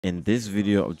In this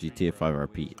video of GTA 5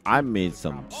 RP, I made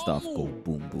some stuff go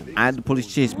boom boom, and the police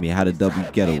chased me. I had a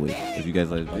W getaway. If you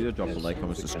guys like the video, drop a like,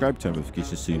 comment, subscribe, turn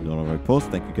notifications so you know when I post.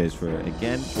 Thank you guys for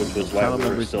again. Which was Channel why we were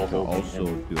members still can also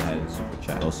holding do ahead and super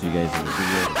chat. I'll see you guys in the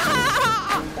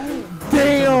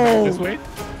video. This way?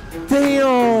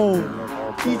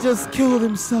 Damn! He just killed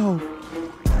himself.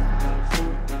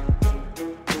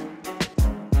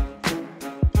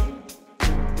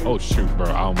 Oh shoot, bro!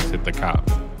 I almost hit the cop.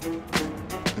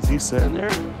 Is he sitting there?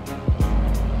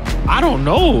 I don't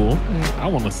know. I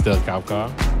want to steal a cop car.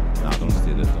 Nah, don't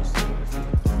steal it. Don't steal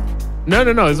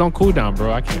it. No. It's on cooldown,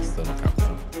 bro. I can't steal a cop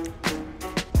car.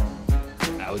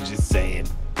 I was just saying.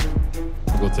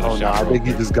 Go to the Oh no, shop. I real think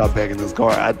he quick. just got back in his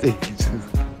car. I think he just.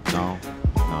 No.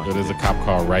 Yo, there's a cop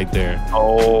car right there.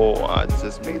 Oh, I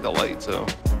just made the light too.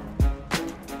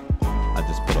 I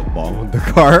just put a bomb in the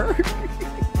car.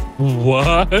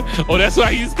 What? Oh, that's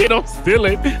why you say don't steal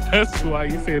it. That's why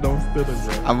you say don't steal it,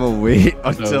 bro. I'm gonna wait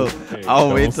until Okay, I'll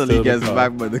don't wait till he steal the gets car.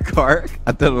 back with the car.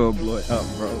 I thought it would blow it up,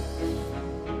 bro.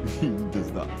 He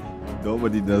does not.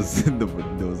 Nobody does in the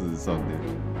windows of this on there.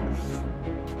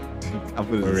 I'm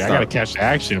gonna Wait, I stop. gotta catch the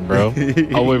action, bro.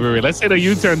 Oh wait. Let's hit a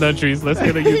U-turn, done trees. Let's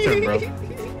hit a U-turn, bro.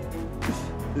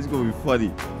 It's gonna be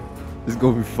funny. It's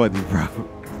gonna be funny, bro.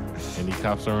 Any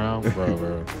cops around,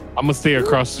 bro? I'm gonna stay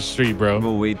across the street, I'm bro.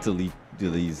 gonna wait till he's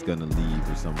gonna leave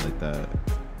or something like that.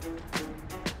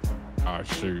 Oh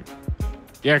shoot.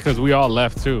 Yeah, cause we all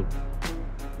left too.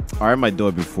 I heard my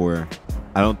door before.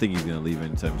 I don't think he's gonna leave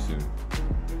anytime soon.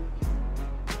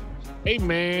 Hey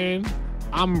man,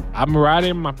 I'm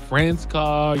riding my friend's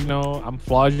car. You know, I'm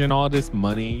flogging all this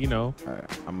money. You know, All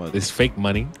right, I'm gonna this fake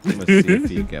money. see if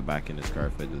he can get back in his car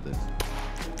if I do this.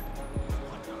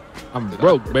 I'm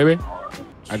broke, baby.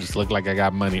 I just look like I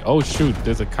got money. Oh shoot,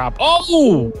 there's a cop.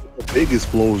 Oh, Big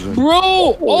explosion.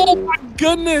 bro. Oh my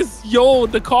goodness, yo,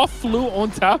 the car flew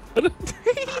on top of the.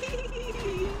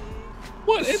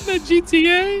 What in the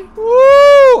GTA?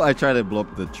 Woo! I tried to blow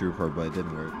up the trooper, but it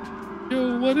didn't work.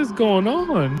 Yo, what is going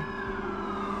on?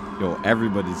 Yo,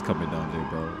 everybody's coming down there,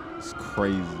 bro. It's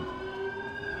crazy.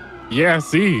 Yeah, I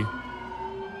see.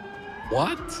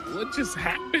 What? What just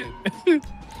happened?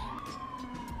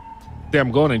 Damn,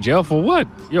 I'm going to jail for what?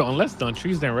 Yo, unless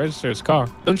Duntrice didn't register his car.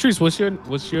 Duntrice,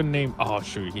 what's your name? Oh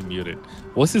shoot, he muted.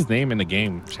 What's his name in the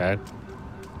game, Chad?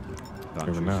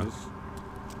 Never know. Treacherous.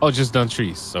 Oh, just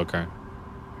Duntrice. Okay.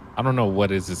 I don't know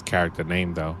what is his character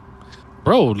name though.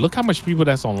 Bro, look how much people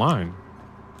that's online.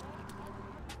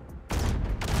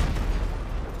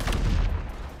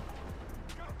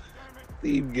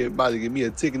 Steve about to give me a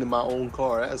ticket in my own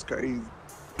car. That's crazy.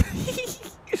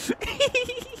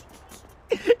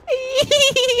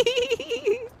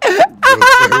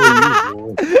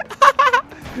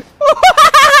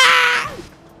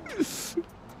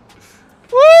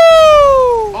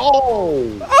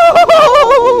 Oh!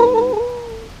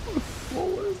 What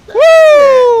was that?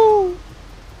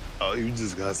 Oh, you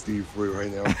just got Steve free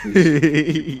right now.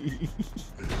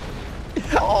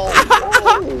 Oh!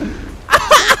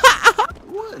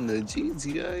 What in the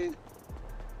GTA?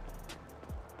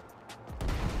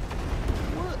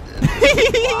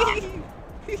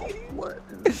 What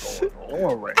is going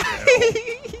on right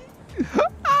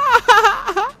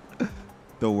now?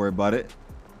 Don't worry about it.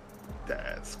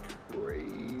 That's crazy.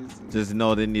 Just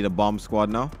know they need a bomb squad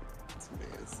now.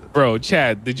 Bro,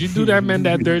 Chad, did you do that man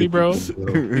that dirty, bro?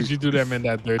 Did you do that man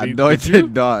that dirty? No, I Did you?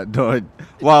 did not. No,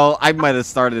 well, I might have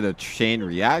started a chain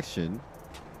reaction.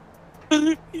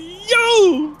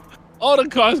 Yo! All the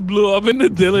cars blew up in the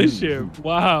dealership.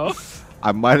 Wow.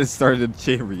 I might have started a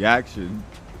chain reaction.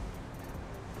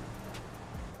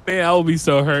 Man, I would be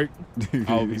so hurt.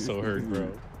 I would be so hurt, bro.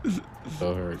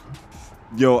 So hurt.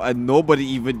 Yo, and nobody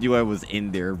even knew I was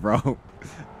in there, bro.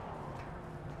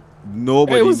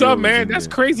 Nobody. Hey, what's knew I up, was man? in That's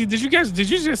there. crazy. Did you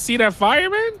just see that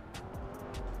fireman?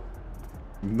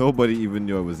 Nobody even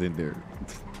knew I was in there.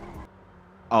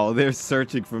 Oh, they're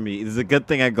searching for me. It's a good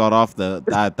thing I got off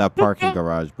that parking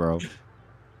garage, bro.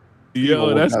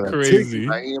 Yo, that's Got a crazy.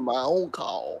 ticket. I ain't my own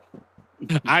call.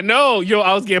 I know. Yo,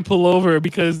 I was getting pulled over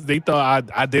because they thought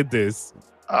I did this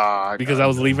because I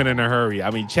was leaving in a hurry.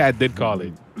 I mean, Chad did call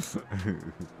it.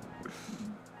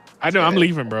 I know. I'm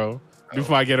leaving, bro.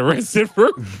 Before I get arrested, bro.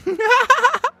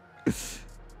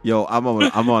 Yo, I'm on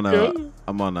a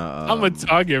I'm a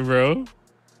target, bro.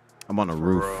 I'm on a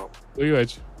roof. Where you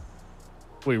at?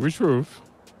 Wait, which roof?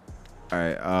 All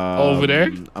right. Over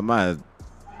there? I'm at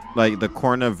like the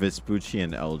corner of Vespucci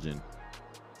and Elgin.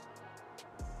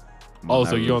 I'm Oh, on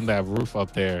so that you're on roof. that roof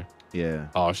up there. Yeah.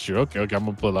 Oh, sure. Okay, I'm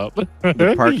gonna pull up.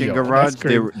 The parking Yo, garage. that's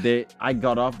crazy. I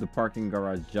got off the parking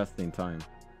garage just in time.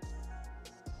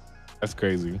 That's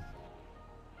crazy.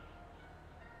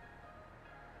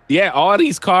 Yeah, all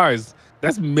these cars.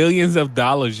 That's millions of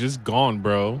dollars just gone,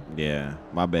 bro. Yeah,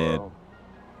 my bad. Bro.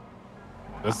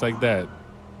 Just like that.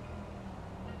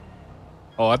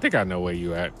 Oh, I think I know where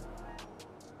you at.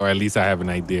 Or at least I have an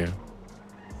idea.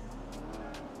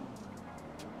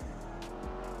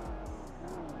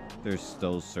 They're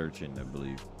still searching, I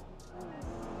believe.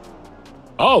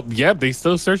 Oh, yep, they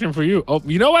still searching for you. Oh,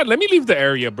 you know what? Let me leave the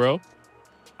area, bro.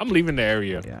 I'm leaving the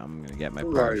area. Yeah, I'm gonna get my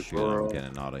Right, parachute. bro. I'm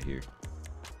getting out of here.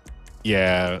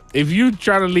 Yeah, if you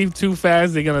try to leave too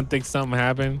fast, they're gonna think something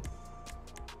happened.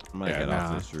 I'm gonna get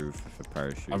off this roof with a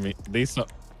parachute. I mean,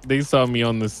 they saw me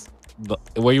on this.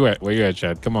 Where you at? Where you at,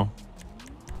 Chad? Come on.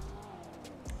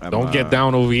 Don't get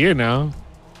down over here now.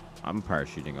 I'm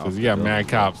parachuting off. Cause you got mad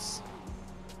cops.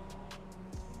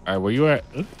 All right, where you at?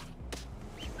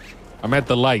 I'm at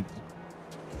the light.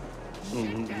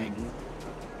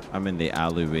 I'm in the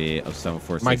alleyway of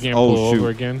 746. Might get Oh pulled shoot! over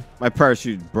again. My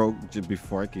parachute broke just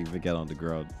before I could even get on the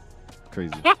ground.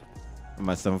 Crazy. I'm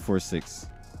at 746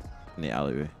 in the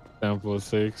alleyway.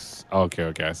 746. Okay,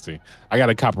 okay, I see. I got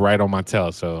a cop right on my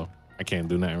tail, so I can't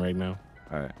do nothing right now.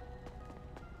 All right.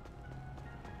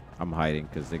 I'm hiding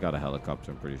because they got a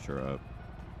helicopter. I'm pretty sure up.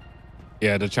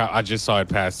 Yeah, the child. I just saw it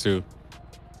pass too.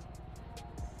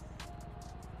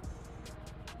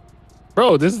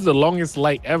 Bro, this is the longest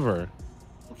light ever.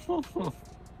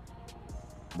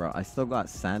 Bro, I still got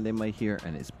sand in my hair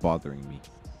and it's bothering me.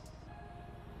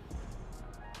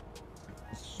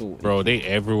 It's so Bro, they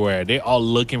everywhere. They all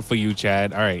looking for you,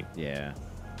 Chad. All right. Yeah,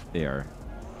 they are.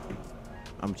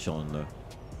 I'm chilling though.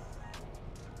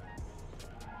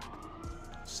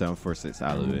 746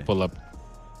 alleyway. Pull up.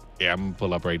 Yeah, I'm gonna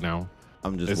pull up right now.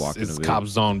 I'm just walking It's away. cop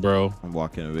zone, bro. I'm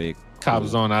walking away. Cop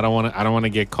zone. I don't want to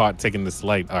get caught taking this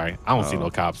light. All right. I don't see Oh. no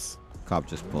cops. Cop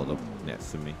just pulled up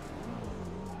next to me.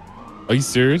 Are you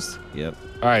serious? Yep.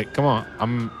 All right, come on.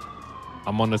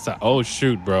 I'm on the side. Oh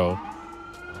shoot, bro.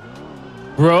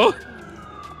 Bro,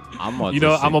 I'm on. you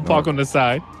know I'm gonna park on the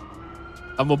side.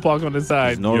 I'm gonna park on the side.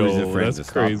 There's no Yo, reason for him that's to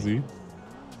stop crazy. me.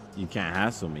 You can't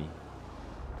hassle me.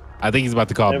 I think he's about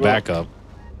to call Hey, bro. backup.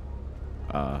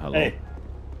 Hello. Hey.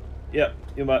 Yeah,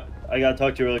 you might. I gotta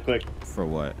talk to you really quick. For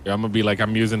what? Yeah, I'm gonna be like,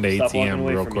 I'm using the Stop walking ATM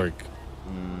away real from me.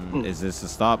 quick. Is this a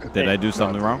stop? Did I do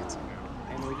something wrong?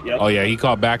 Yep. Oh yeah, he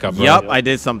called backup, bro. Yep, I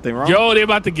did something wrong. Yo, they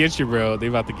about to get you, bro. They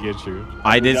about to get you.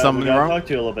 I did We something gotta wrong. talk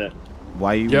to you a little bit.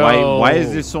 Why? Yo. Why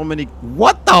is there so many?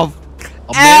 What the?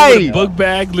 A man with Hey! a book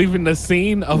bag leaving the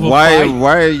scene of a Why? fight.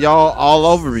 Why are y'all all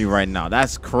over me right now?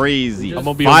 That's crazy. I'm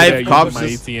gonna be over there Five using cops. my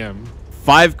Just, ATM.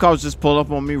 5 cops just pulled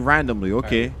up on me randomly.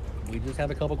 Okay. We just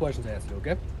have a couple questions to ask you,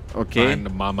 okay? Okay. Mind the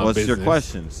mama What's your business.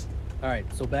 questions? All right,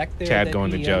 so back there, Chad at that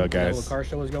going to BM, jail, that guys. little car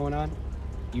show was going on.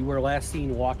 You were last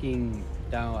seen walking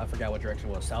down. I forgot what direction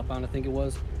it was. Southbound, I think it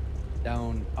was.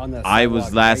 Down on the. I was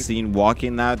sidewalk, last right? seen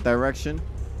walking that direction.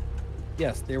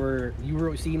 Yes, there were. You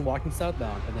were seen walking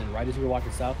southbound, and then right as you were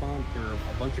walking southbound, there were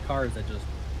a bunch of cars that just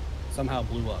somehow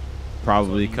blew up.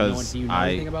 Probably So do you know- because do you know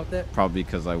anything about that? Probably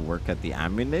because I work at the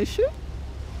ammunition.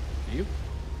 Do you?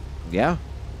 Yeah.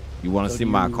 You want to So see do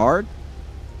my you- card?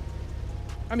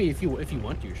 I mean, if you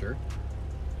want to, sure.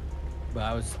 But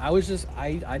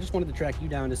I just wanted to track you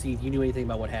down to see if you knew anything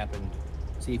about what happened.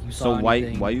 See if you So saw why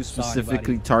anything, you saw specifically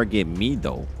anybody. target me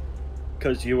though?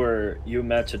 Because you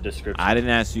match a description. I didn't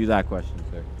ask you that question,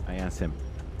 sir. I asked him.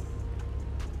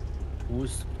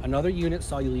 Was another unit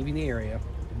saw you leaving the area.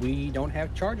 We don't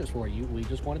have charges for you. We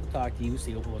just wanted to talk to you,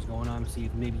 see what was going on, see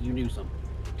if maybe you knew something.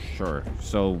 Sure.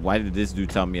 So why did this dude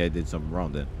tell me I did something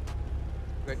wrong then?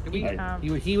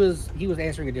 He was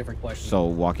answering a different question. So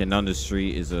walking down the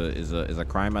street is a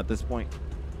crime at this point?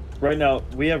 Right now,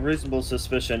 we have reasonable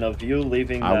suspicion of you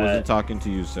leaving I that. wasn't talking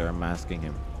to you, sir. I'm asking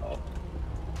him.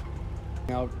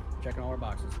 Now checking all our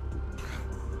boxes.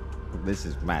 This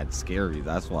is mad scary.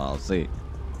 That's what I'll say.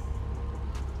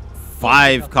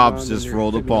 5 cops just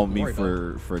rolled up on me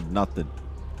for nothing.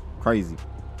 Crazy.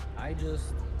 I just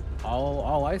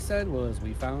all I said was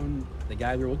we found the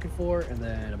guy we were looking for, and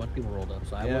then a bunch of people rolled up.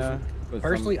 So I wasn't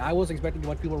personally I wasn't expecting a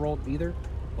bunch of people rolled either,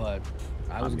 but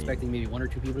I was expecting maybe 1 or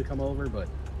 2 people to come over, but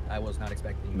I was not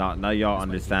expecting. Now y'all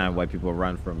understand why people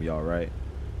run from y'all, right?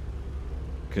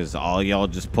 Because all y'all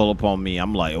just pull up on me.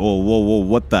 I'm like, whoa,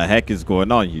 what the heck is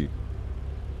going on here?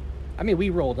 I mean, we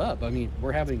rolled up. I mean,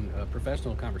 we're having a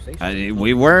professional conversation.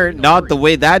 We weren't. Not the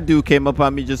way that dude came up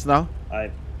on me just now.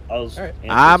 I was. All right.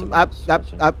 I'm up.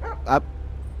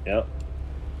 Yep.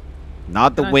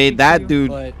 Not the Can I way speak to that you? dude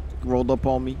But rolled up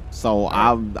on me. So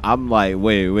I'm like,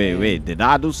 wait. Did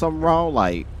I do something wrong?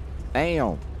 Like,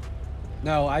 damn.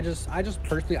 No, I just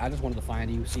personally, I just wanted to find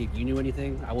you, see if you knew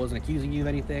anything. I wasn't accusing you of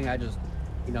anything. I just,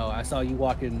 you know, I saw you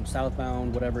walking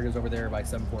southbound, whatever it is over there by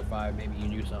 745. Maybe you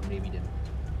knew something, maybe you didn't.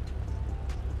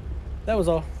 That was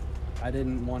all. I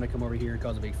didn't want to come over here and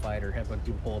cause a big fight or have a bunch of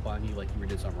people pull up on you like you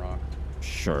did something wrong.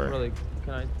 Sure. Really,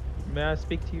 may I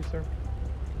speak to you, sir?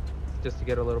 Just to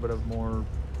get a little bit of more,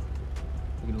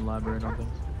 you can elaborate on things.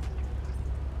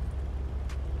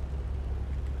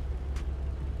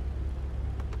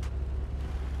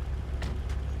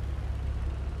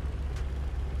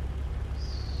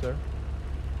 Sir?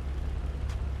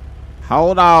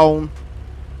 Hold on.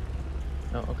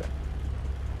 No, okay.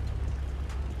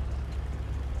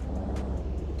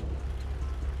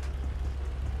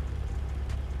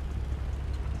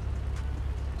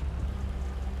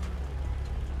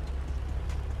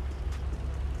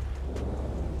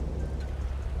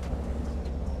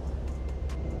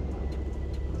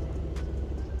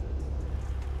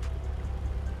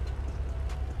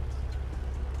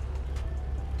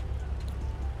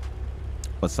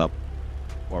 What's up?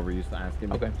 What were you asking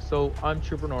me? Okay, so I'm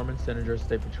Trooper Norman, Senator of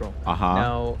State Patrol. Uh-huh.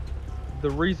 Now,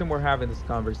 the reason we're having this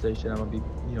conversation, I'm gonna be,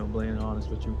 you know, blatantly honest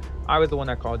with you. I was the one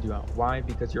that called you out. Why?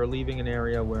 Because you're leaving an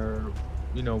area where,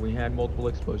 you know, we had multiple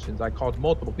explosions. I called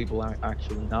multiple people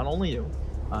actually, not only you.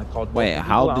 I called. Wait,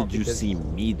 how out did you see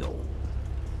me though?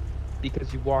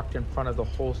 Because you walked in front of the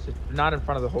whole, not in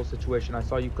front of the whole situation. I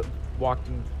saw you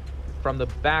walking from the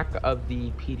back of the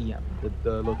PDM,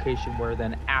 the location where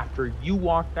then after you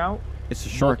walked out, it's a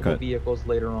shortcut. Multiple vehicles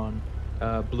later on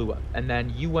blew up, and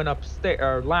then you went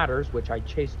upstairs ladders, which I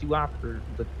chased you after.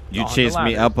 You chased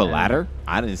me up a ladder?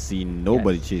 I didn't see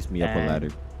nobody chase me up a ladder.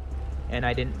 And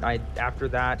I didn't. After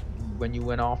that, when you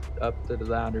went off up to the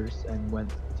ladders and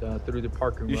went through the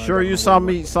parking. You sure you saw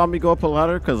me go up a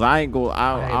ladder? Cause I ain't go.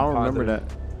 I don't remember that.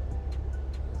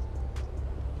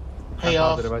 Hey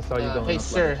y'all. Hey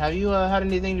sir, have you had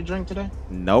anything to drink today?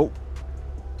 Nope.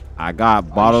 I got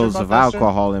bottles of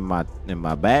alcohol in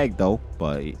my bag though,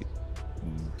 but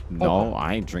no,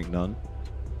 I ain't drink none.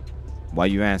 Why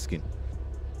you asking?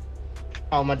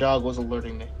 Oh, my dog was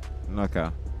alerting me. Okay.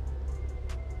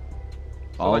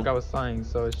 So like I was saying,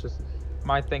 so it's just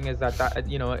my thing is that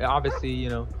you know, obviously, you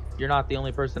know, you're not the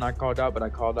only person I called out, but I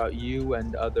called out you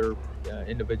and other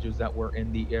individuals that were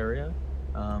in the area.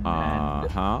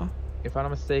 And if I'm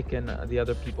not mistaken, the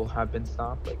other people have been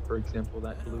stopped. Like for example,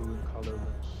 that blue in color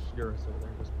Urus over there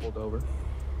was pulled over.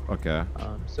 Okay.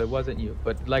 So it wasn't you,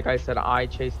 but like I said, I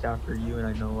chased after you, and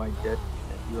I know I did.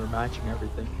 And you were matching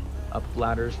everything up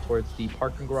ladders towards the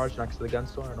parking garage next to the gun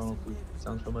store. I don't know if it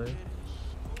sounds familiar.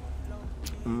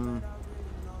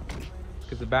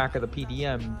 Because the back of the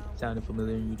PDM sounded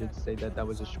familiar, and you did say that that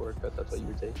was a shortcut. That's why you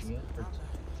were taking it. Or it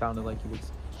sounded like you were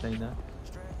saying that.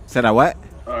 Said I what?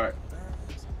 All right.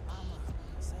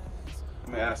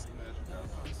 Let me ask.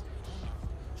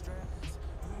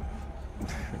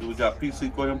 Do we got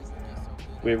PC for him?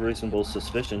 We have reasonable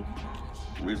suspicion.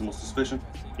 Reasonable suspicion?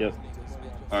 Yep.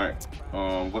 All right.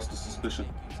 What's the suspicion?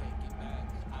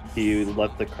 He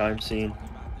left the crime scene.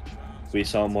 We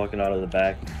saw him walking out of the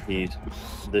back.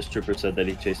 This trooper said that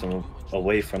he chased him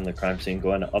away from the crime scene,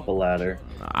 going up a ladder.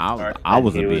 I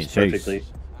wasn't being chased.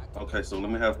 Okay, so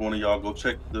let me have one of y'all go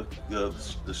check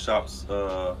the shop's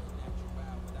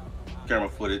camera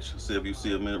footage, see if you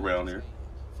see him around here.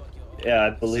 Yeah, I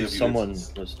believe someone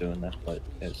was doing that, but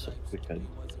we couldn't.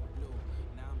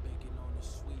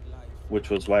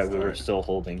 Which was why we were still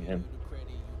holding him.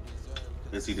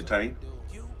 Is he detained?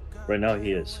 Right now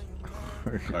he is.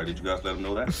 Alright, did you guys let him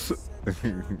know that?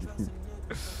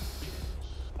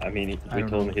 I mean, we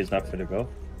told him he's not free to go.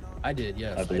 I did,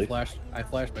 yes. I believe. I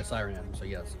flashed my siren at him, so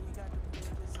yes.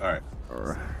 Alright.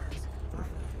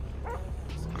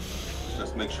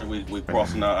 Just make sure we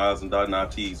crossing our I's and dotting our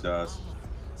T's, guys.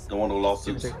 Don't want no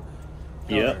lawsuits.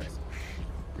 Yep.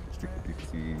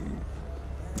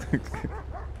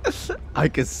 I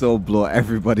can so blow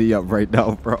everybody up right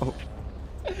now, bro.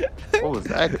 What was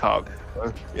that talk?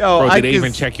 Yo, bro, did they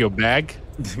even check your bag?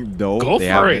 No. Go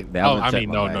for it. Oh, I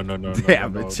mean, no. They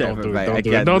haven't checked my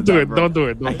bag. Don't do it. Don't do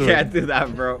it. I can't do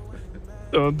that, bro.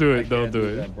 Don't do it. Don't do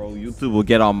it. Bro, YouTube will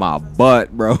get on my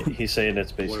butt, bro. He's saying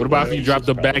that's basically. What about if you drop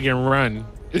the bag and run?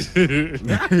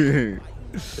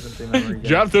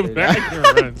 Drop the bag and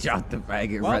run. Drop the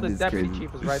bag and well, run. the This deputy crazy.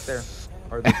 chief is right there.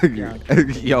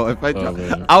 Yo, if I drop,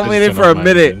 man. I'm waiting for a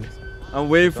minute. Man. I'm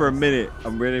waiting for a minute.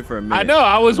 I'm waiting for a minute. I know.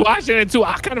 I was watching it too.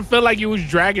 I kind of felt like you was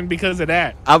dragging because of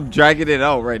that. I'm dragging it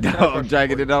out right now. I'm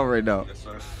dragging it out right now.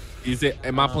 Is it?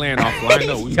 Am I playing offline?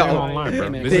 No, we playing online, bro.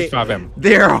 This is FiveM.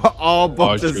 They're all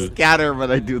about to scatter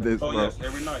when I do this, bro. Oh, yes,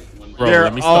 every night. Bro, they're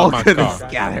let me all start my gonna car.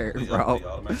 scatter, bro.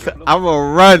 I'm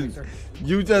gonna run.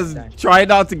 You just try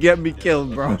not to get me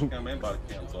killed, bro.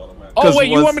 Oh wait,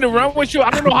 you want me to run with you?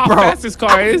 I don't know how fast this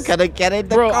car is. I'm gonna get in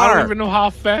the car. I don't even know how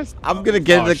fast. I'm gonna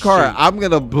get in the car. Shit. I'm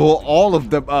gonna blow all of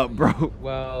them up, bro.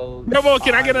 Well, bro,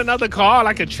 can I get another car,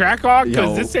 like a track car?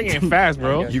 Because this thing ain't fast,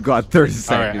 bro. You got 30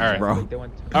 seconds, bro.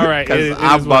 All right,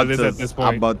 I'm about to at this point.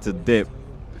 I'm about to dip.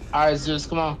 All right, Zeus,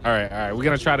 come on. All right. We're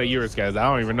gonna try the Urus, guys. I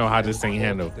don't even know how this thing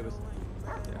handle.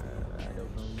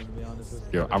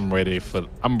 Yo, I'm ready for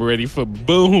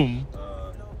boom.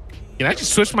 Can I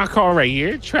just switch my car right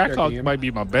here? Track car might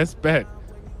be my best bet.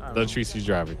 The Tracy's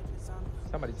driving.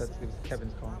 Somebody said it was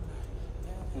Kevin's car.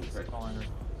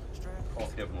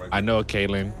 I know,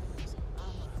 Kaylin.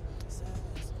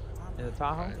 In the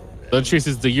Tahoe? The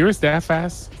Tracy, is the Urus that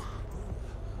fast?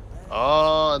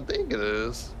 I think it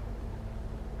is.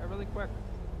 Really quick.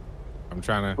 I'm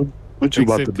trying to. What you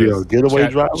about to be a getaway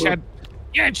driver?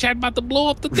 Chad about to blow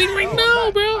up the thing right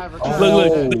now, bro.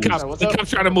 Look, the cop's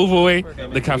trying to move away.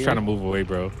 The cop's trying to move away,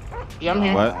 bro. Yeah, I'm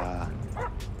here. What?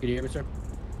 Can you hear me, sir?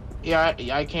 Yeah,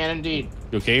 I can indeed.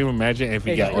 Yo, can you imagine if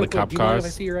we got all the cop cars?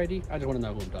 If I see your ID, I just want to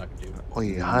know who I'm talking to.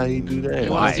 Wait, how do you do that?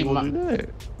 Why do that?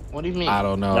 What do you mean? I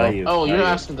don't know. Oh, you're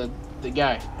asking the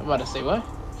guy. I'm about to say what?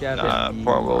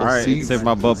 All right, save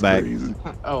my butt back.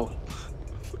 Oh.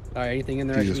 All right, anything in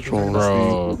there?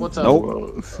 Bro. What's up? Nope.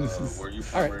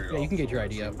 All right, yeah, you can get your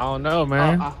ID up. I don't know,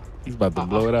 man. He's about to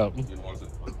blow it up.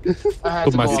 I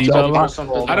Put my seatbelt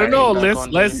on. I don't know.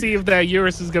 Let's see if that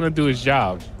Urus is gonna do his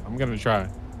job. I'm gonna try.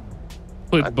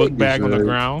 Put book bag on the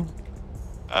ground.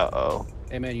 Uh-oh.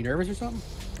 Hey man, you nervous or something?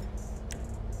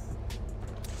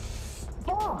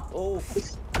 Oh.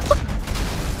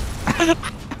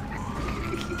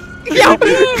 Yo,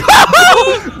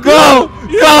 go!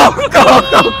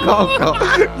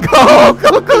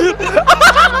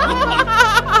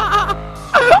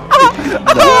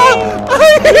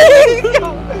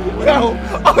 Yo,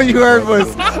 all you heard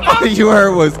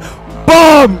was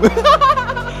BOOM!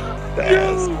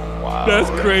 That's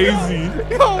crazy.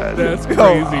 That's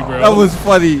crazy, bro. That was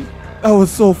funny. That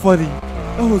was so funny.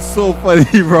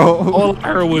 Bro. All I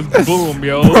heard was boom,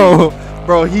 yo.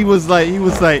 Bro, he was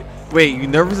like, wait, you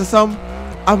nervous or something?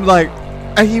 I'm like,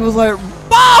 and he was like,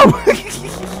 BOOM!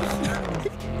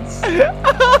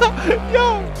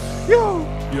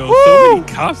 Yo, so many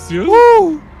cops, yo.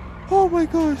 Woo! Oh my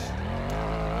gosh.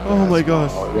 Oh,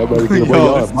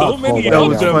 so many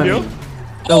of them, yo.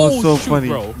 That was so funny.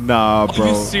 Bro. Nah, bro. Are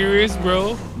you serious,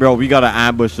 bro? Bro, we gotta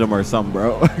ambush them or something,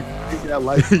 bro.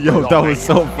 Yo, that was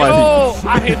so funny. Yo,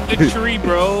 I hit the tree,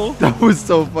 bro. That was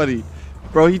so funny.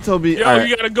 Bro, he told me. Yo,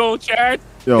 you gotta go, Chad.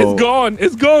 Yo.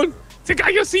 It's gone. Take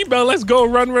out your seatbelt. Let's go.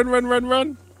 Run.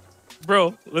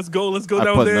 Bro, let's go I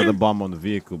down put there. another bomb on the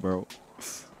vehicle, bro.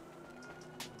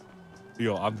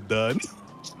 Yo, I'm done.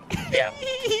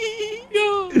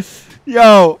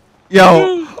 Yo.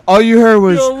 All you heard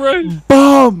was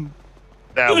BOOM.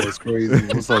 That was crazy.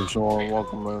 What's up, Sean?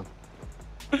 Welcome, man.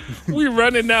 We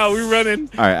running now. All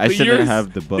right, I shouldn't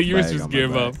have the book bag just on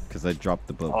give my up because I dropped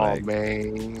the book Oh, bag.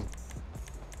 man.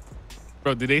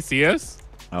 Bro, did they see us?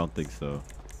 I don't think so.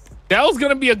 That was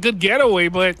gonna be a good getaway,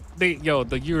 but the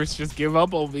Urus just give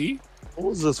up on me. Who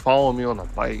was just following me on a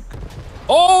bike?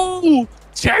 Oh,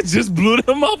 Chad just blew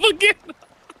them up again.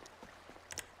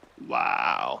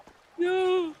 Wow.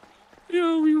 Yo,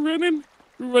 we running.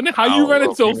 How you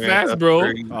running so fast, bro?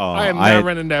 I am not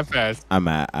running that fast. I'm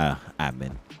at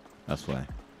admin. That's why.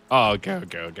 Oh, okay.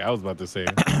 I was about to say.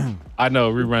 I know.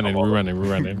 We're running.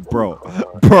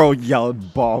 Bro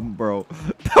yelled bomb, bro.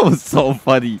 That was so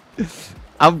funny.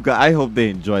 I hope they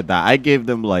enjoyed that. I gave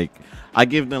them like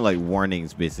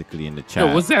warnings basically in the chat.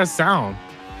 Yo, what's that sound?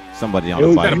 Somebody on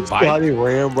the bike. Somebody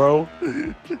ran, bro.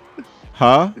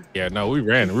 Huh? Yeah, no, we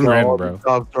ran, bro. The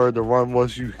cops started to run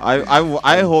once you.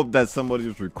 I hope that somebody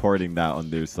was recording that on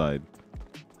their side.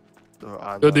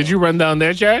 So did you run down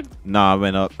there, Chad? No, I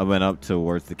went up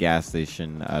towards the gas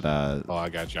station at Oh, I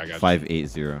got you.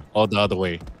 580. Oh, the other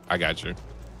way. I got you.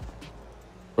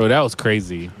 Bro, that was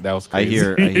crazy. I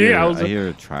hear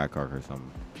a track car or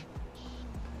something.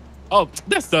 Oh,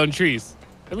 that's Dun Trees.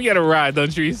 Let me get a ride, Dun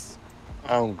Trees.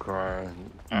 I'm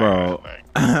crying. Bro,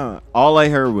 all I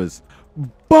heard was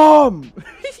BOOM!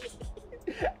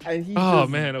 And he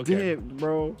man, okay. dipped,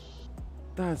 bro.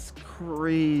 That's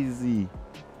crazy.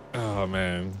 Oh,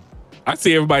 man. I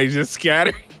see everybody just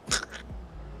scattering.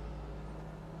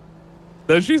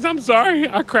 Dun Trees, I'm sorry.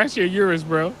 I crashed your Urus,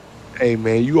 bro. Hey,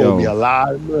 man, you owe me a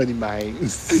lot of money, man.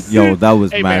 Yo, that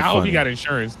was hey, mad man, funny. I hope you got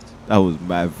insurance. That was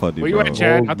mad funny, Where you at,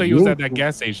 Chad? I thought you was at that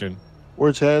gas station.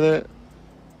 Where Chad at?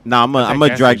 Nah, I'm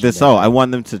gonna drag this out. I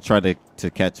want them to try to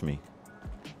catch me.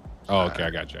 Oh, okay, I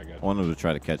got you. I wanted to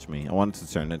try to catch me. I wanted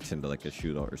to turn it into like a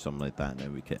shootout or something like that, and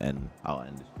then we can end. I'll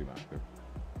end the stream after.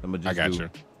 I'm gonna just I got do you.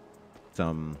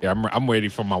 some. Yeah, I'm ready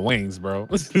for my wings, bro.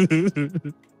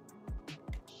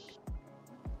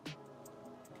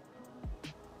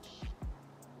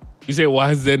 You say,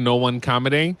 why is there no one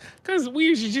commenting? Because we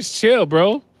usually just chill,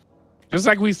 bro. Just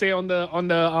like we say on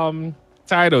the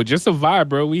title, just a vibe,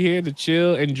 bro. We here to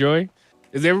chill, enjoy.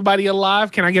 Is everybody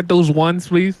alive? Can I get those ones,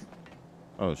 please?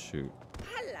 Oh shoot.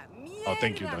 Oh,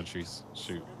 thank you, Duntrice.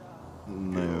 Shoot.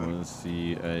 No, let's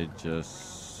see. I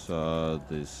just saw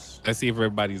this. Let's see if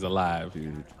everybody's alive.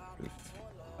 Dude.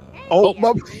 Oh,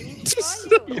 my. It's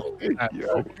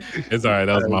all right.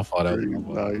 That was my fault. That was my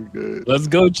fault. Nah, you good. Let's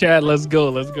go, chat. Let's go.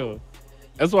 Let's go.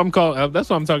 That's what I'm calling. That's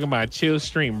what I'm talking about. Chill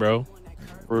stream, bro.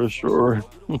 For sure.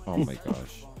 Oh my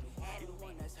gosh.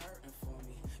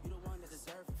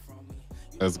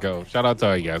 Let's go. Shout out to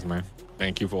all you guys, man.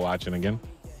 Thank you for watching again.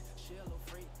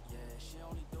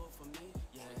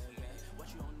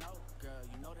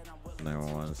 I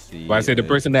want to see. Well, I said the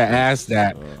person that asked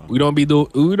that we don't be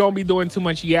doing too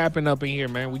much yapping up in here,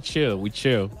 man. We chill. We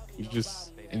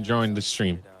just enjoying the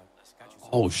stream.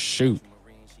 Oh shoot!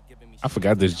 I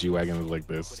forgot this G wagon was like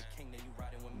this.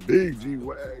 Big G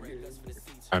wagon.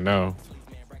 I know.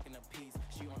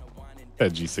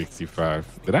 That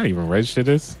G65. Did I even register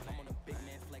this?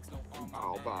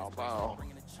 Bow.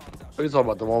 Are you talking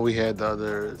about the one we had the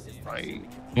other night?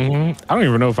 I don't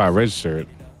even know if I registered.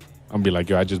 I'm gonna be like,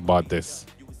 yo, I just bought this.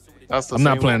 That's the I'm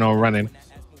not same planning one? on running.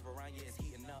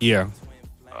 Yeah.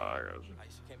 I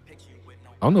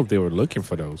don't know if they were looking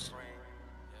for those.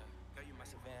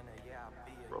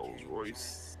 Rolls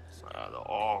Royce.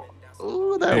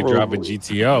 Ooh, that They Rolls drop a Royce.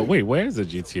 GTO. Wait, where's the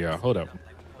GTO? Hold up.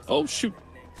 Oh shoot.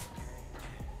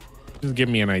 Just give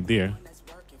me an idea.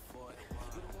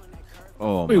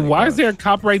 Oh, wait, why is there a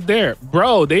cop right there?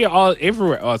 Bro, they all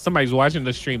everywhere. Oh, somebody's watching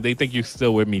the stream. They think you're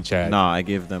still with me, Chad. Nah, I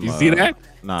gave them. You see that?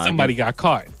 Nah, somebody got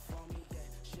caught.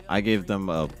 I gave them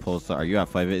a post. Are you at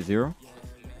 580?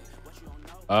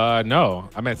 No,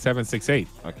 I'm at 768.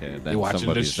 Okay, You're then watching the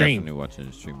somebody's stream. definitely watching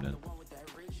the stream then.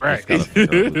 Right. Just gotta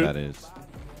figure out who that is.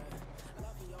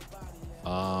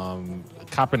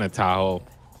 Cop in a Tahoe.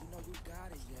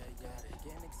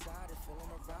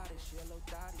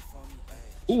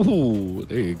 Ooh,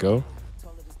 there you go.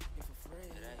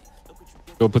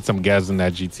 Go put some gas in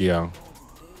that GTO.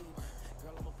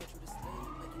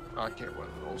 I can't run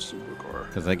no supercar.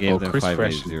 Because I gave them Chris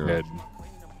Fresh is 580. dead.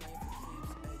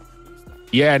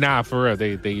 Yeah, nah, for real.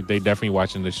 They definitely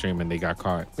watching the stream and they got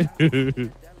caught. Because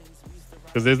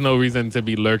there's no reason to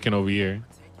be lurking over here.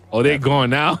 Oh, they gone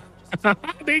now.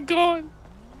 They gone.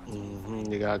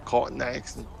 They got caught in the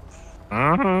accident.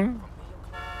 Uh-huh.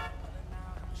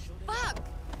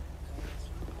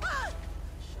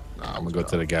 I'm gonna go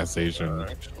to the gas station.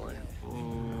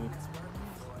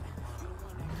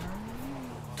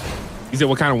 You said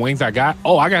what kind of wings I got?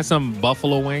 Oh, I got some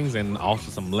buffalo wings and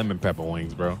also some lemon pepper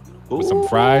wings, bro. With some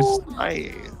fries.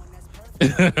 Nice.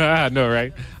 I know,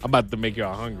 right? I'm about to make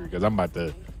y'all hungry because I'm about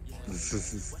to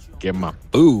get my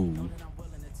food.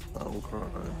 I'm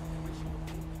crying.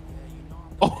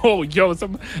 Oh, yo,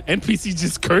 some NPC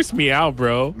just cursed me out,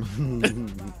 bro.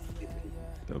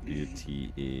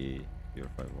 WTA.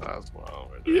 That's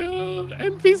wild. Yo,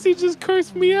 NPC just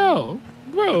cursed me out.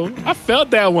 Bro, I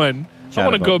felt that one. I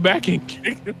want to go back and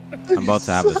kick him. I'm about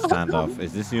to have a standoff.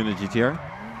 Is this you in the GTR?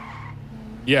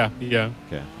 Yeah.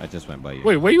 Okay, I just went by you.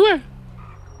 Wait, where you at?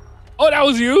 Oh, that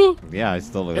was you? Yeah, I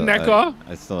stole In that car?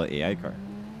 I stole an AI car.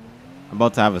 I'm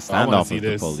about to have a standoff with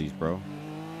the police, bro.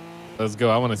 Let's go.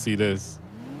 I want to see this.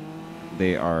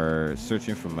 They are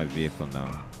searching for my vehicle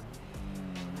now.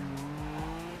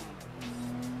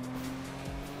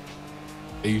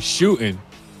 Are you shooting?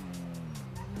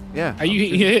 Yeah. How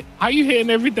you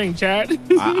hitting everything, Chad?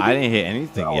 I didn't hit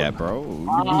anything yet, bro.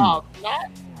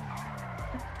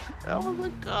 That was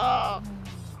a cop.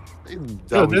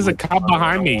 Yo, there's a cop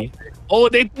behind me. Oh,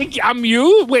 they think I'm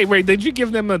you? Wait. Did you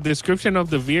give them a description of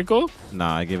the vehicle?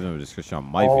 Nah, I gave them a description on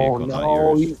my vehicle, not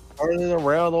yours. He's turning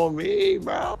around on me,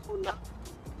 bro.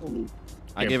 No.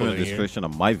 I gave him a description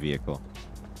of my vehicle.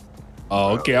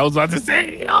 Oh, okay. I was about to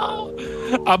say,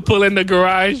 I'm pulling the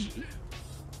garage.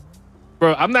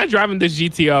 Bro, I'm not driving this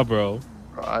GTR, bro.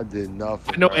 I did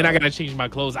nothing. I know, and I gotta change my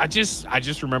clothes. I just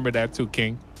remembered that too,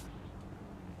 King.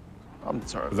 I'm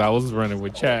sorry. Because I was running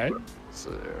with Chad.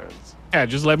 So, Yeah,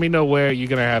 just let me know where you're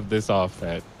gonna have this off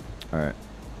at. All right.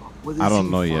 I don't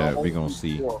know yet. We're gonna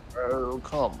see. Bro,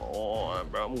 come on,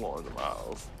 bro. I'm going to the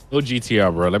house. No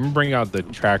GTR, bro. Let me bring out the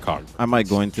Trackhawk. I might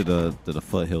go into the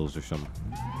foothills or something.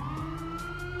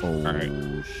 Oh,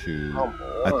 right. shoot. Come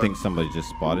I on. think somebody just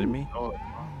spotted me. Oh,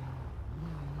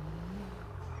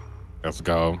 Let's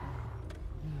go.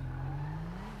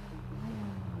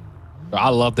 I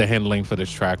love the handling for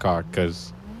this track car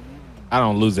because I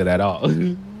don't lose it at all.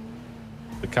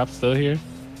 The cop's still here?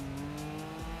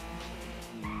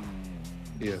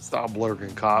 yeah, stop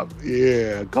lurking, cop.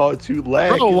 Yeah, caught you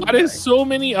lagging. Bro, why there's so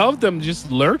many of them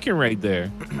just lurking right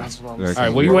there? That's what I'm Lurking. saying. All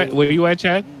right, where you at? Where you at,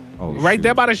 Chad? Oh, Right shoot.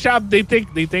 there by the shop. They think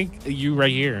you right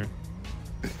here.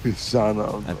 Son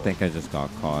of. I think I just got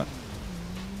caught.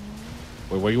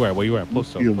 Where you at? Where you at?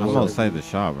 Post up. You I'm outside the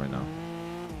shop right now.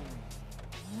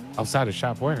 Outside the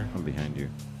shop. Where? I'm behind you.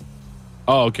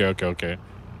 Oh, okay. You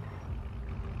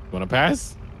wanna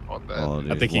pass? On that. Oh, I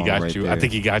there's think he one got right you. there. I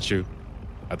think he got you.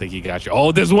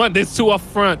 Oh, there's one. There's two up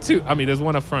front too. I mean, there's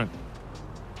one up front.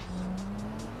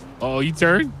 Oh, you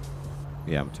turn?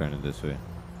 Yeah, I'm turning this way.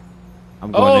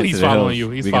 I'm Oh, into he's the following hills. you.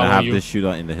 He's We're gonna following have you. this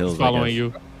shootout in the hills. He's following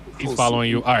you. He's following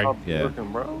you. All right. Stop Yeah.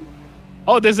 lurking, bro.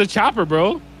 Oh, there's a chopper,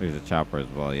 bro. There's a chopper as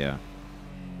well. Yeah.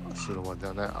 I should have went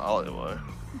down that alleyway.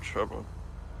 I'm tripping.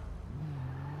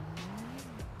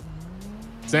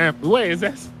 Sam, wait, is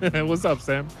that? What's up,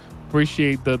 Sam?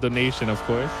 Appreciate the donation, of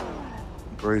course.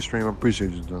 Great stream. I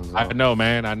appreciate you doing I that. know,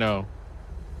 man. I know.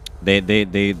 They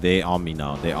on me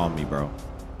now. They on me, bro.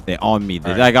 They on me.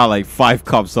 All right. I got like 5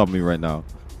 cops on me right now.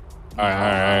 All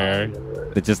right.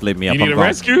 They just lit me up. You need I'm a gone.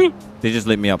 rescue? They just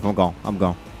lit me up. I'm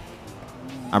gone.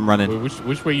 I'm running. Wait,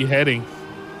 which way you heading?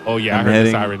 Oh yeah, I'm I heard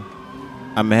heading- the siren.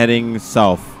 I'm heading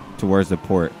south towards the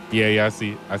port. Yeah, I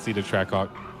see the track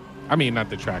hawk. I mean, not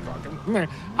the track hawk.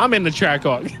 I'm in the track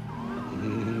hawk.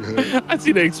 I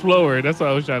see the explorer. That's what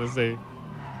I was trying to say.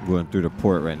 Going through the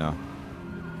port right now.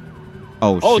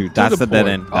 Oh, Oh, shoot. through That's the a dead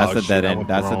port. end. That's Oh, a shoot, dead I end. went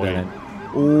the That's a wrong dead way. end.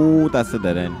 Ooh, that's a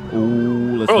dead end.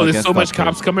 Ooh, let's Bro, not there's get so much stuck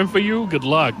cops there. coming for you. Good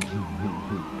luck.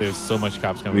 There's so much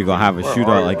cops coming. We're gonna have a Where shootout,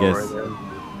 are I you guess. right now?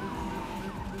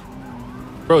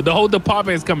 Bro, the whole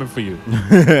department is coming for you.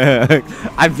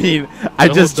 I mean, I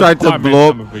The just whole tried to department blow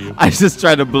is coming for you. I just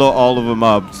tried to blow all of them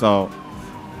up, so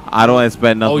I don't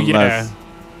expect nothing Oh yeah. less.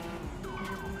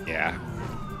 Yeah.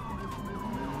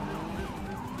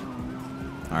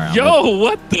 All right, Yo,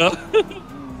 what the?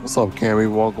 What's up,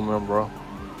 Cammy? Welcome in, bro.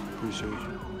 Appreciate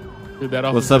you. Dude, that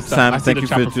what's officer up, Sam? I see Thank the you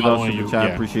for chopper the $2 following super you. chat.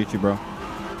 Yeah. Appreciate you, bro.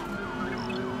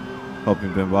 Hope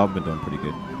you've been well. Been doing pretty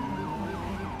good.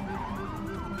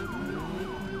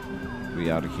 We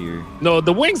out of here. No,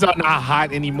 the wings are not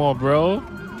hot anymore, bro.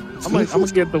 I'm gonna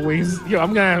get the wings. Yo,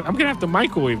 I'm gonna have to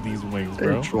microwave these wings,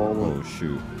 bro. Hey, trolling. Oh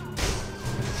shoot!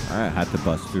 All right, had to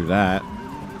bust through that.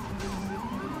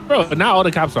 Bro, now all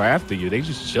the cops are after you. They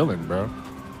just chilling, bro.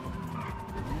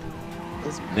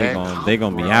 They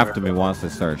gonna be after me once I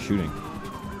start shooting.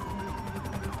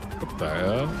 What the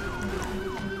hell?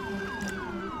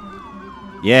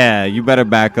 Yeah, you better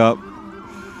back up.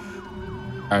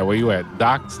 All right, where you at?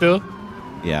 Dock still?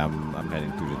 Yeah, I'm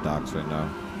heading through the docks right now.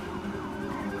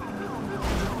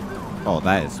 Oh,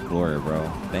 that Explorer,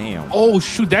 bro. Damn. Oh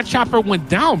shoot, that chopper went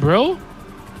down, bro.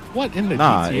 What in the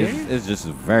Nah, GTA? it's just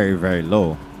very, very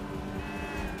low.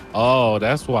 Oh,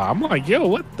 that's why. I'm like, yo,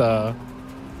 what the?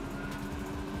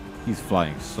 He's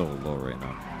flying so low right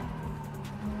now.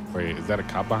 Wait, is that a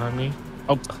cop behind me?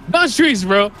 Oh, don't trees,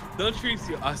 bro. Don't trees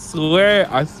you. I swear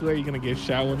you're gonna get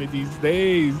shot one of these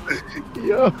days.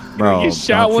 Yo. Bro, get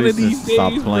shot one of Patrice, these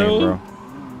stop days, playing, bro. bro.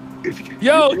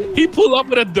 Yo, he pulled up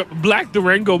with a black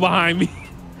Durango behind me.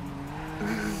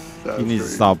 You need to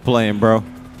stop playing, bro.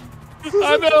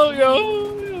 I know,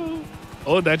 yo.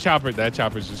 Oh, that chopper's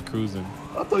just cruising.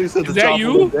 I thought you said Is the that chopper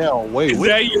you? was down. Wait, Is what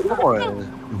that are you?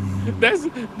 doing?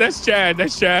 That's Chad. That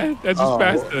just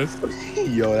passed us.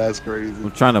 Yo, that's crazy.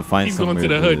 I'm trying to find He's going somewhere to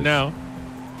the where hood this- now.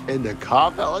 In the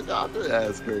cop helicopter?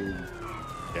 That's crazy.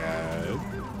 Yeah.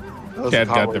 That's Chad a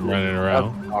cop got them right running there.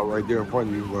 around. That's a cop right there in front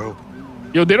of you, bro.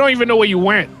 Yo, they don't even know where you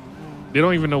went. They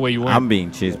don't even know where you went. I'm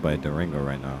being chased by a Durango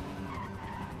right now.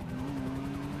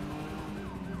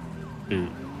 Dude,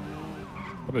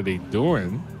 what are they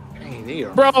doing? Dang, they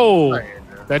are Bro, flying.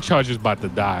 that Charger's about to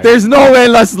die. There's no way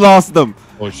let's lost them.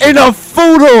 Oh, shit. In a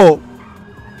photo. All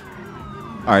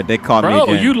right, they caught me Bro,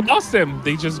 again. you lost them.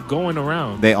 They just going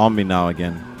around. They on me now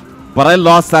again. But I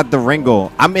lost that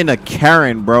Durango. I'm in a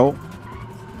Karen, bro.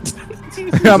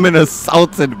 I'm in a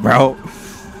Sultan, bro.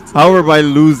 How am I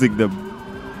losing them?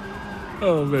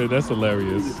 Oh man, that's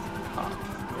hilarious.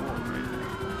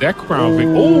 That Crown Vic.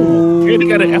 Oh, yeah, they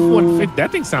got an F-150.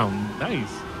 That thing sound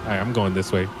nice. All right, I'm going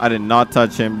this way. I did not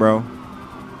touch him, bro.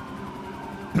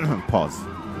 Pause.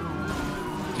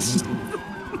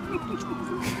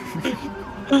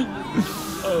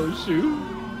 Oh shoot.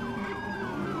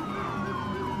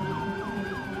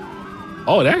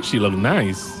 Oh, that actually look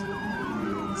nice.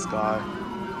 In the sky.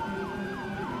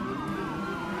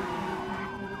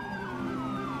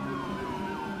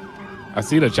 I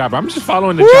see the chopper. I'm just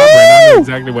following the chopper, and I know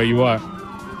exactly where you are.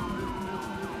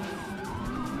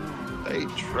 Hey,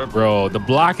 tripping. Bro, the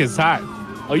block is hot.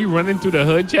 Oh, you running through the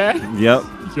hood, Chad? Yep.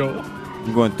 Yo.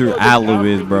 I'm going through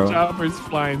Alois, bro. The chopper's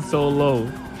flying so low.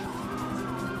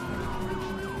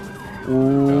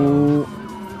 Ooh.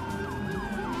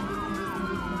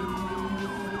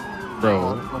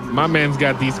 Bro, my man's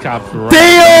got these cops right.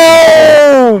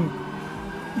 Damn!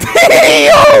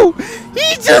 Damn!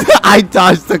 He just, I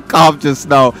dodged the cop just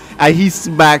now, and he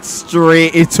smacked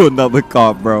straight into another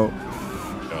cop, bro.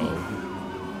 Yo.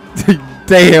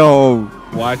 Damn!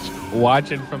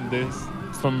 Watching from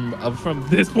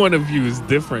this point of view is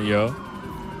different, yo.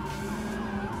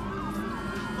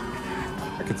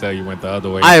 I can tell you went the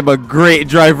other way. I am a great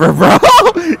driver, bro.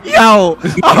 Yo,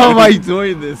 how am I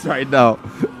doing this right now?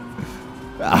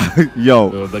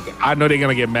 Yo. I know they're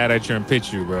gonna get mad at you and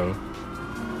pitch you, bro.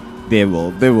 They will.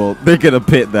 They're gonna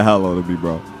pit the hell out of me,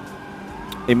 bro.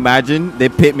 Imagine they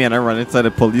pit me and I run inside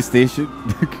a police station.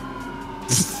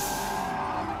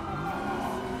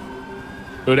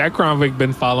 Dude, that convict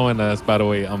been following us, by the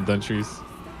way, Duntrice.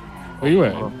 Where you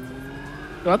at?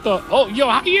 I thought, oh, yo,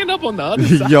 how you end up on the other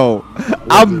side? Yo,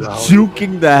 I'm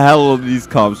juking the hell out of these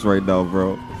cops right now,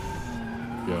 bro.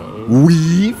 Yo.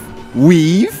 Weave.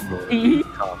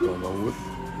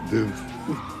 Dude.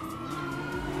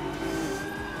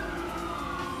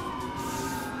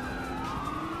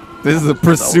 This is a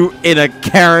pursuit in a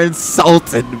Karen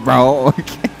Sultan, bro.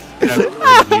 That's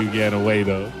crazy you getting away,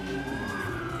 though.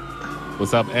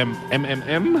 What's up, M?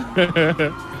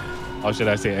 Or should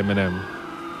I say Eminem?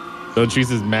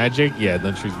 Duntrice is magic? Yeah,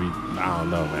 Duntrice be, I don't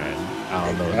know, man. I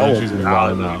don't know. Duntrice be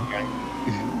wild now.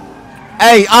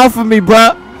 Hey, off of me,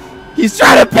 bro. He's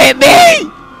trying to pit me.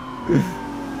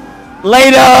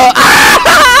 Later.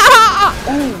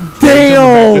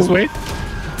 Damn. This way?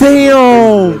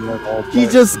 Damn. He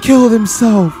just killed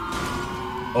himself.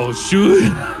 Oh,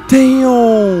 shoot.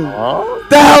 Damn.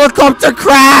 The helicopter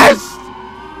crashed.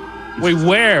 Wait,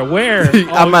 where?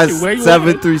 I'm at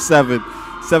 737.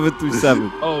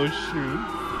 737. Oh, shoot.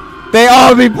 They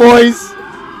on me, boys.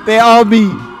 They on me.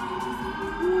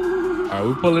 All right,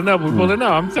 we're pulling up.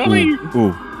 I'm telling you.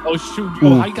 Ooh. Oh, shoot.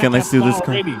 Ooh. Yo, Can I see this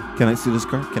car? already? Can I see this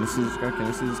car? Can I see this car? Can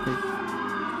I see this car?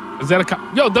 Is that a cop?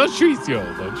 Yo, Duntrice.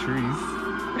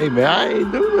 Hey, man, I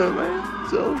ain't doing that, man.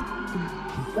 So.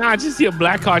 Nah, I just see a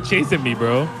black car chasing me,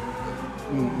 bro.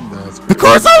 The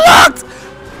car's unlocked.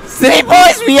 City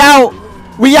boys, we out.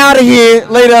 We out of here.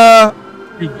 Later.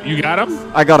 You got him?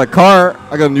 I got a car.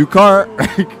 I got a new car.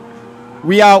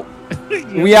 We out.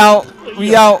 We out.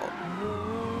 We out.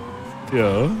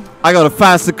 Yeah. I got a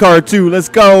faster car too. Let's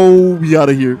go. We out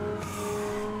of here.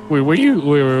 Wait, where you?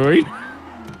 Wait.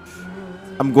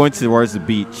 I'm going towards the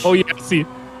beach. Oh yeah, I see.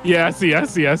 Yeah, I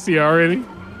see already.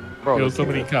 Bro, yo, so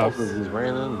many cops. Just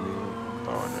ran into me.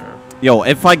 Oh, there. Yo,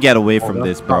 if I get away from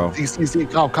this, bro. See,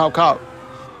 cop.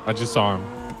 I just saw him.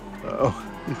 Oh.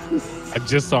 I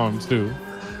just saw him too.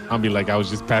 I'll be like, I was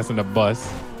just passing the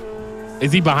bus.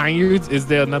 Is he behind you? Is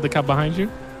there another cop behind you?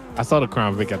 I saw the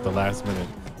Crown Vic at the last minute.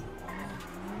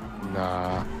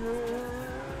 Nah.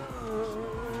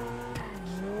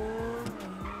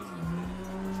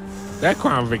 That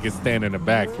Crown Vic is standing in the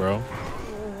back, bro.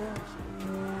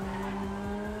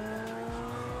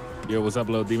 Yo, what's up,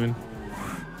 little demon?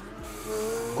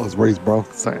 I was raised, bro.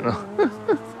 Saying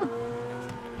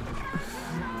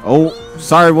Oh,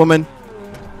 sorry, woman.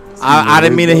 I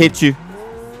didn't mean to hit you.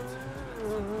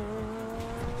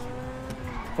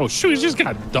 Oh, shoot, it just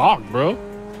got dark, bro.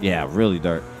 Yeah, really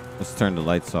dark. Let's turn the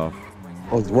lights off.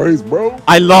 I was raised, bro.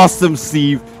 I lost him,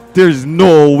 Steve. There's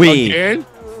no way. Again?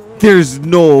 There's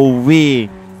no way.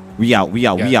 We out.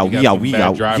 No, they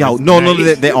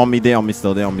on me. They on me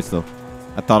still.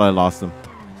 I thought I lost them.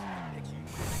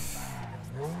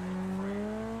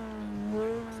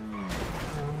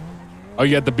 Oh,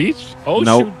 you at the beach? Oh,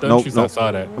 Nope, shoot. I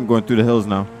saw that. I'm going through the hills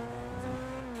now.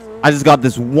 I just got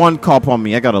this one cop on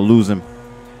me. I gotta lose him.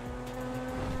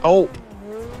 Oh.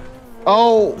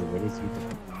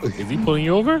 Is he pulling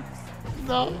you over?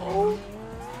 No.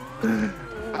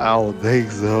 I don't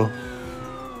think so.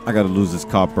 I gotta lose this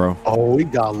cop, bro. Oh, we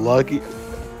got lucky.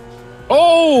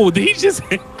 Oh, did he just...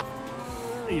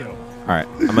 Yo. All right,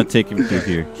 I'm gonna take him through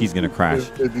here. He's gonna crash.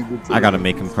 I gotta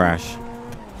make him crash.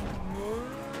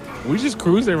 We just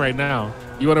cruising right now.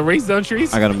 You want to race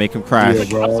Duntrice? I gotta make him crash. Yeah,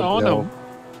 bro, on him.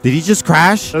 Did he just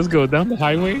crash? Let's go down the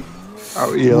highway.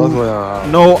 Oh, yeah, let's go.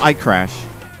 No, I crash.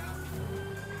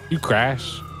 You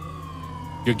crash.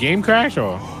 Your game crash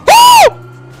or?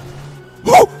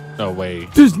 No way.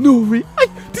 There's no way.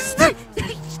 There's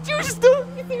no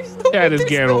Chad is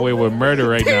getting away with murder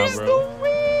right now, bro. There's no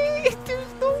way.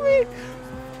 There's no way.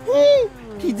 Woo.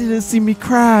 He didn't see me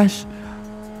crash.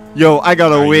 Yo, I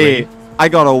got away. I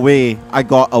got away. I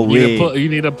got away. You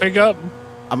need a pickup?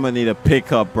 I'm gonna need a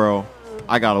pickup, bro.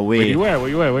 I got away. Where you at? Where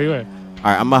you at? Where you at? All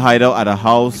right, I'm gonna hide out at a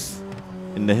house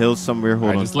in the hills somewhere.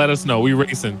 Hold on. Just let us know. We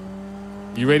racing.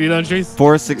 You ready, Duntrace?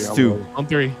 462. Yeah, on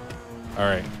 3. All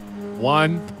right.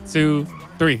 1, 2,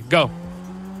 3, go.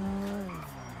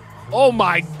 Oh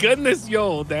my goodness,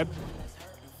 yo, that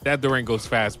Durango's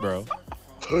fast, bro.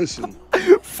 Pushing.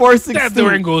 460. That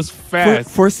Durango's fast.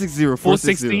 460.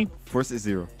 460.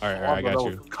 460. All right, I got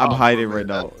you. I'm hiding right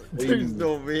now. There's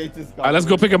no way. All right, let's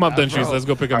go pick him up, Duntrace. Let's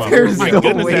go pick him up. There's My no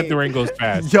goodness, way. that Durango's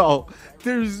fast. Yo,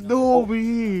 there's no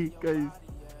way,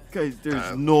 guys.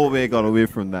 There's no way I got away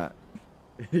from that.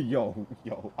 Yo,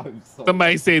 I'm so.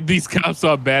 Somebody said these cops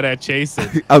are bad at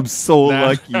chasing. I'm so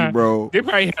lucky, bro. They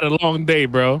probably had a long day,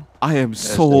 bro. I am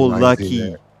so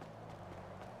lucky.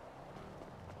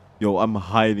 Yo, I'm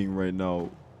hiding right now.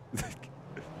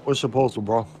 What's your postal,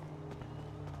 bro?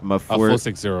 My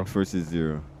 460.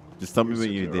 460. Just tell me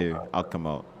when you're there. I'll come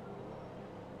out.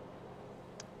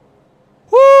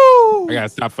 Woo! I gotta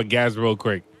stop for gas real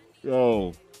quick.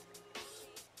 Yo.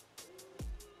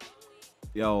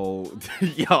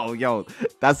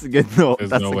 That's a good note.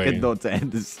 That's a good note to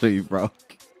end the stream, bro.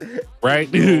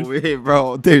 Right? No way,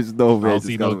 bro. There's no way. I don't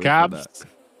see no cops.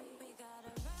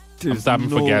 I'm stopping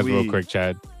for gas real quick,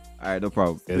 Chad. All right, no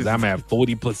problem. Because I'm at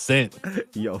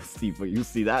 40%. Yo, Steve, but you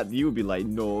see that, you would be like,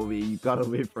 no way, you got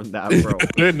away from that,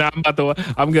 bro. Nah,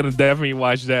 I'm gonna definitely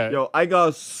watch that. Yo, I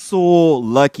got so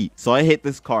lucky. So I hit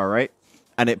this car, right?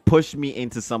 And it pushed me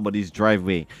into somebody's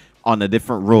driveway on a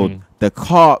different road. The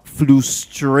car flew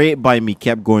straight by me,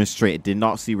 kept going straight. Did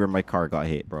not see where my car got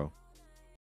hit, bro.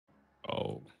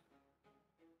 Oh.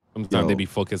 Sometimes they be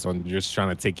focused on just trying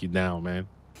to take you down, man.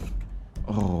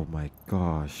 Oh my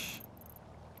gosh.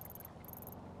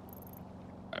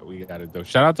 We got it though.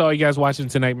 Shout out to all you guys watching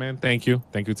tonight, man. Thank you.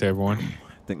 Thank you to everyone.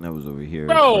 I think that was over here.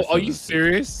 Bro, are you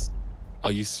serious?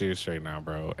 Are you serious right now,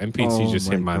 bro? NPC just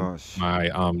hit my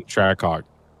Trackhawk.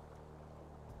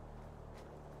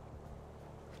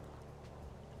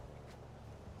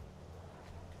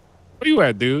 Where you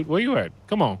at, dude? Where you at?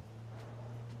 Come on.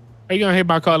 How you gonna hit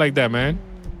my car like that, man?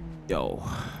 Yo.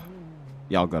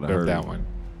 Y'all gotta hurt that one.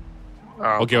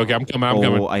 Okay, I'm coming. I'm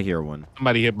coming. Oh, I hear one.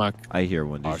 Somebody hit my. I hear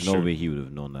one. There's no way he would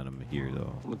have known that I'm here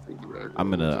though. I'm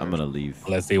gonna leave.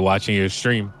 Unless they watching your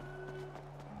stream.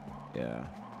 Yeah.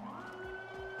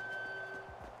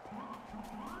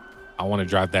 I want to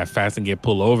drive that fast and get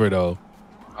pulled over though.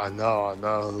 I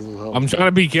know. I'm trying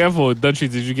to be careful. Dutchy,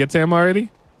 did you get to him already?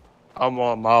 I'm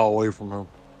a mile away from him.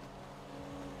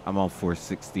 I'm on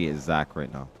 460 at Zach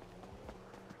right now.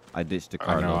 I ditched the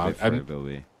car a little bit further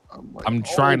away. I'm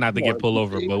trying not to get pulled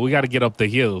over, but we got to get up the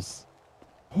hills.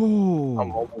 Oh,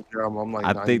 I'm like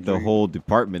I think the whole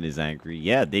department is angry.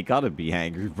 Yeah, they gotta be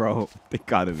angry, bro. They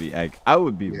gotta be angry. I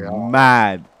would be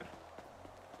mad.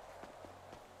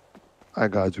 I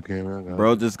got you, Cameron.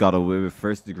 Bro just got away with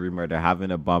first-degree murder.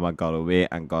 Having a bomb, I got away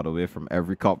and got away from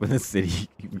every cop in the city.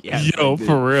 Yes, yo,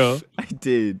 for real. I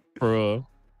did. For real.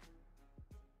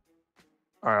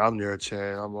 All right, I'm near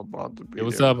Chad. I'm about to be. Hey,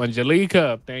 what's up,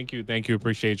 Angelica? Thank you.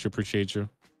 Appreciate you. All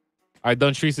right,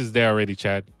 Duntrace is there already,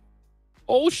 Chad.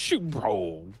 Oh shoot,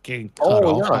 bro, getting cut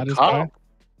off by this guy.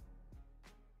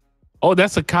 Oh,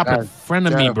 that's a cop in front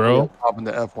of me, bro. Cop in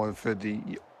the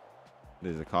F-150.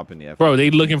 There's a cop in the F. Bro,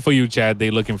 they looking for you, Chad. They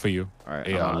looking for you. All right,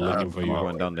 they are looking for you. I'm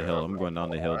going down the hill. I'm going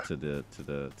down the hill to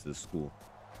the school.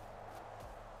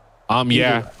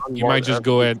 Yeah, you might just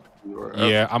go ahead.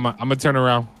 Yeah, I'm gonna turn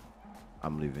around.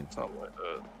 I'm leaving. Something like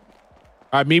that. All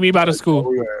right, meet me by the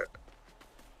school.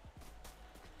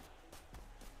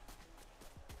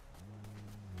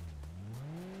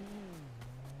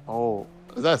 Oh,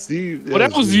 is that Steve? Well,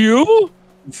 that was you?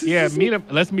 Yeah, meet him.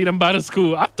 Let's meet him by the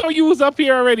school. I thought you was up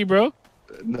here already, bro.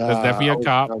 Nah, that's definitely a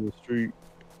cop. Down the street.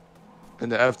 In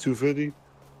the F-250?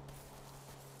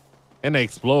 And the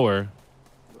Explorer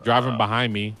driving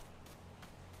behind me.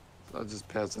 I just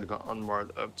passed like an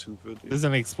unmarked F-250. There's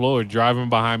an Explorer driving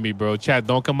behind me, bro. Chad,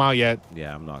 don't come out yet.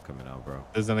 Yeah, I'm not coming out, bro.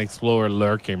 There's an Explorer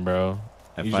lurking, bro.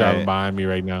 He's driving behind me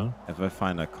right now. If I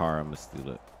find a car, I'm gonna steal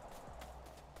it.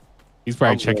 He's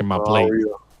probably checking my plate.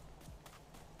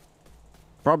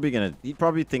 He's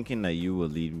probably thinking that you will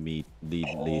lead him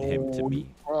to me.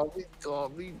 Probably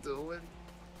don't be doing.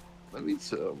 Let me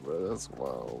chill, bro. That's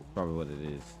wild. Probably what it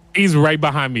is. He's right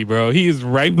behind me, bro. He is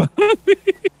right behind me.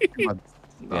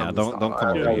 Yeah, don't come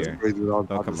over here. Don't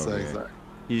come over here.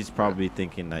 He's probably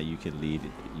thinking that you can lead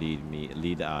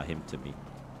him to me.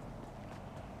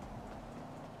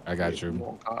 I got Come you.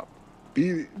 on, cop.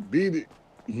 Beat it.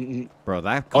 Bro,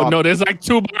 that Oh cop. no, there's like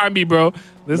two behind me, bro.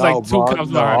 There's like two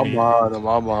cops behind me. I'm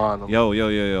on him. Yo.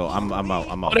 I'm out.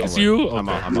 Oh, Don't that's worry. you? I'm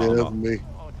Okay. out. I'm Yeah, out. that's me.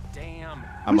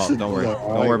 I'm out. Don't worry. No,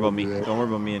 Don't worry about me. yeah. Don't worry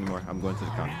about me anymore. I'm going to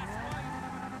the county.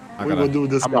 What you gonna do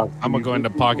with this I'm cop? gonna go in the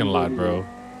parking lot, bro.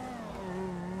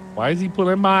 Why is he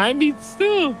pulling behind me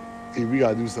still? Hey, we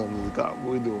gotta do something to the cop.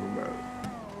 What we doing, bro?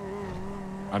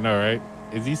 I know, right?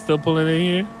 Is he still pulling in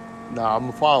here? Nah, I'm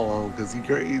gonna follow him because he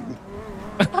crazy.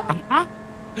 All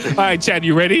right, Chad,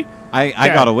 you ready? I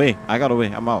got away.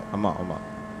 I'm out.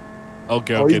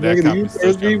 Okay, Oh, okay, he's that making cop the is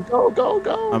still U-turn. coming.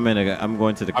 Go. I'm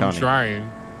going to the I'm county.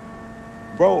 trying.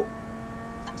 Bro,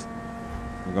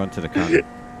 I'm going to the county.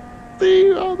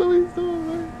 see, I don't know what he's doing,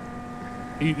 man.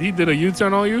 He did a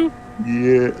U-turn on you?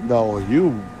 Yeah, no,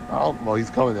 you. I don't know. He's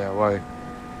coming that way.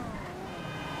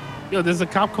 Yo, there's a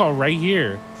cop car right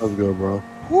here. Let's go, bro.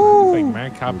 It's like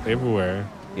mad cop everywhere.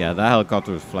 Yeah, that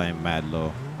helicopter was flying mad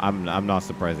low. I'm not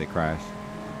surprised it crashed.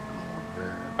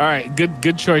 All right,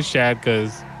 good choice, Chad,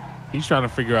 because he's trying to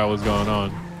figure out what's going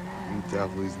on. He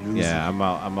definitely is Yeah, I'm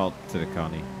out to the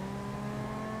county.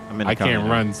 I'm in the I county can't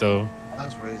now. run, so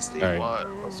That's right, Steve. All right. What?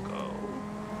 Let's go.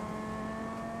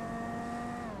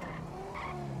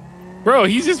 bro,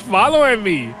 he's just following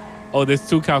me. Oh, there's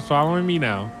two cops following me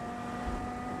now.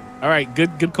 All right,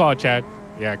 good call, Chad.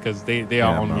 Yeah, because they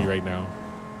are on me right now.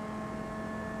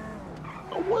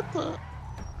 Oh, what the?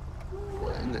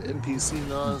 What in the NPC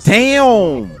nonsense?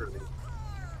 Damn!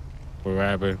 What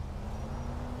happened?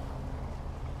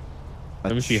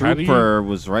 Let A me see. How do you? trooper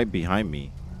was right behind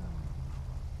me.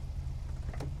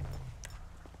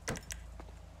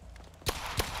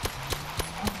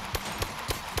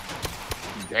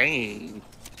 Dang.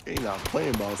 They not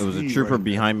playing about There was a speed trooper right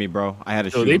behind me, bro. I had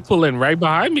to So shoot they him. pulling right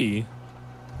behind me.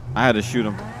 I had to shoot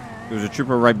him. There was a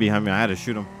trooper right behind me. I had to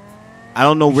shoot him. I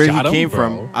don't know where he shot him, came bro?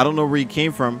 from. I don't know where he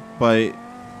came from, but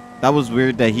that was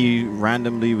weird that he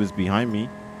randomly was behind me.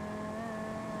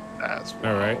 That's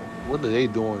All right. What are they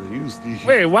doing to you, Steve?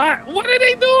 Wait, what are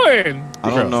they doing? I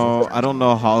don't know. I don't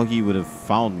know how he would have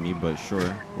found me, but sure,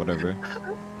 whatever.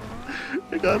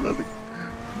 They got nothing.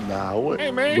 Nah, what?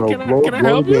 Hey, man, Bro, can I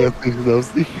help blow you? gas station up,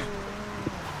 Steve.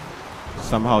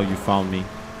 Somehow you found me.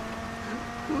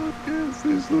 Blow gas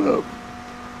station up.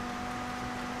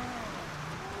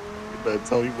 You better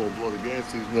tell you won't blow the gas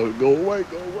station up. Go away,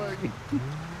 go away.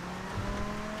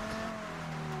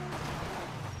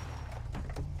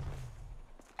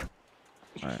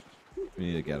 All right, we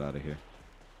need to get out of here.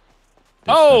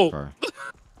 Oh! That car.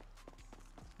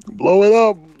 Blow it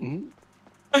up. Mhm.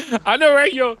 I know,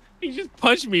 right? Yo, he just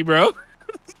punched me, bro.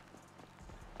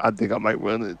 I think I might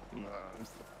run it. Nah,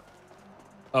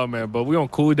 Oh man, but we on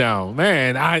cooldown,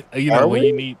 man. You Are know when we?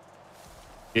 you need.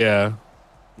 Yeah.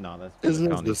 No, that's Isn't the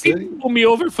this county. the city? He pulled me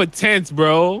over for tents,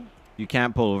 bro. You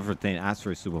can't pull over for thing. Ask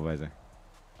for a supervisor.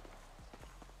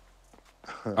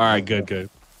 All right, good.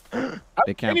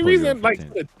 They can't Any pull you over reason for like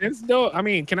tents. the tents though? I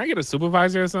mean, can I get a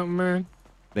supervisor or something, man?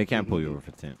 They can't pull you over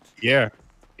for tents. Yeah,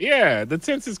 the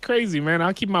tents is crazy, man.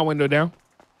 I'll keep my window down.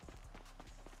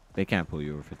 They can't pull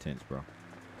you over for tents, bro.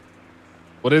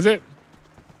 What is it?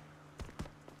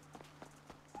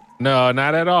 No,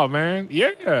 not at all, man.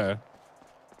 Yeah.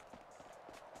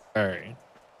 All right.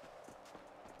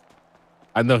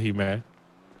 I know he mad.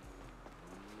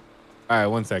 All right,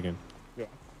 1 second. Yeah.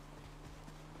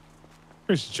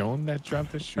 Chris Jones that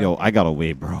dropped this shot. Yo, I got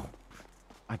away, bro.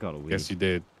 I got away. Yes, you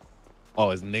did. Oh,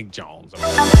 it's Nick Jones.